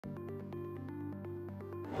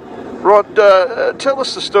Rod, tell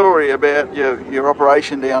us the story about your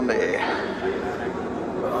operation down there.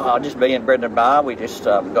 Just me and Brendan Barr, we just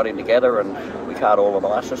got in together and we cart all the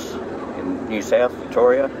molasses in New South,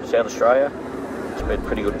 Victoria, South Australia. It's been a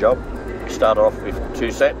pretty good job. We started off with 2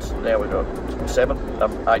 sets, now we've got 7,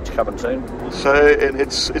 8's coming soon. So, and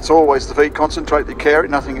it's always the feed concentrate that you carry,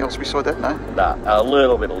 nothing else beside that, no? Nah, a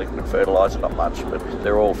little bit of liquid fertiliser, not much, but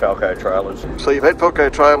they're all Felco trailers. So you've had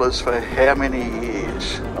Felco trailers for how many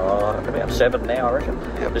years? About 7 now, I reckon.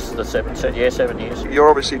 Yep. This is the 7th set, yeah, 7 years. You're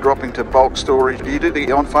obviously dropping to bulk storage. Do you do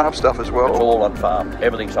the on-farm stuff as well? It's all on farm.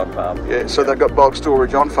 Everything's on farm. Yeah, so they've got bulk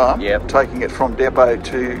storage on farm, yep. Taking it from depot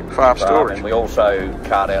to farm storage. And we also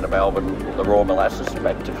cart out of Melbourne the raw molasses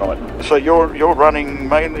back to Kyneton. So you're running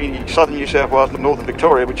mainly southern New South Wales and northern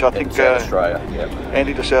Victoria, which I think South Australia, yep. And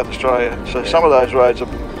into South Australia. So some of those roads are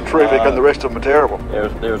terrific and the rest of them are terrible.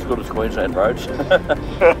 They're as good as Queensland roads.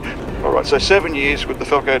 All right, so 7 years with the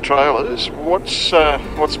Felco trailers.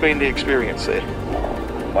 What's been the experience there?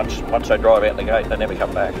 Once they drive out the gate, they never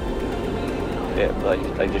come back. Yeah,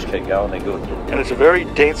 they just keep going. They're good. And it's a very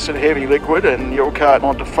dense and heavy liquid, and you're carting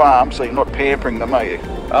onto farm, so you're not pampering them, are you?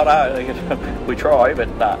 Oh no, we try, but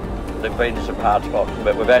no. There've been some hard spots,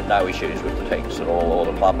 but we've had no issues with the tanks at all, or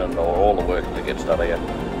the plumbing, or all the work that gets done here.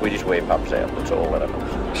 We just wear pumps out. That's all that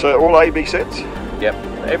happens. So all AB sets? Yep.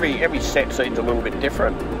 Every set seems a little bit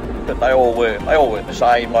different, but they all work the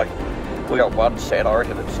same. Like we got one set, I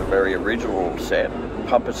reckon it's a very original set,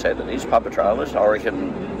 pumper set. It is pumper trailers. I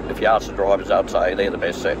reckon if you ask the drivers, I'd say they're the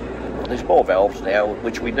best set. There's more valves now,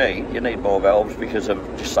 which we need. You need more valves because of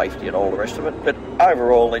just safety and all the rest of it. But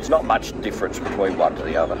overall, there's not much difference between one to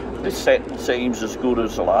the other. This set seems as good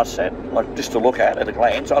as the last set. Like just to look at a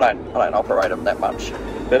glance, I don't operate them that much,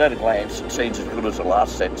 but at a glance, it seems as good as the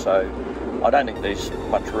last set. So I don't think there's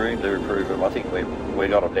much room to improve them. I think we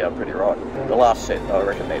got them down pretty right. The last set, I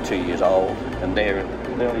reckon they're 2 years old, and they're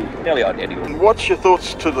nearly identical. And what's your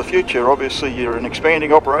thoughts to the future? Obviously, you're an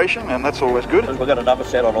expanding operation, and that's always good. We've got another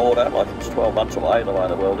set on order. Like it's 12 months away, the way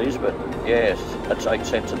the world is. But yes, that's 8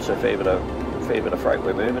 cents. It's a fair bit of freight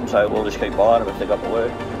we're moving. So we'll just keep buying them if they've got the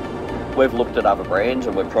work. We've looked at other brands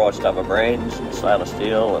and we've priced other brands, stainless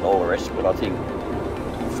steel and all the rest. But I think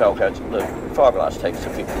Felco, the fiberglass tanks are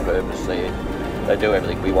fit for purpose. They do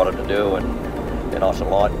everything we wanted to do, and they're nice and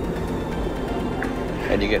light.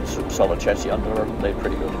 And you get some solid chassis under them. They're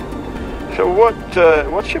pretty good. So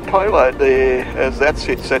what's your payload there as that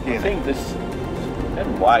sits at you? I think this,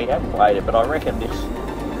 I haven't weighed it, but I reckon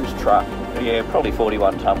this truck, yeah, probably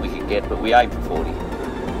 41 tonne we could get, but we aim for 40.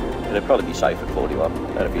 It'd probably be safe at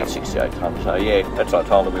 41. That'd be a 68 tonne. So yeah, that's what I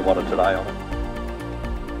told them we wanted today on it.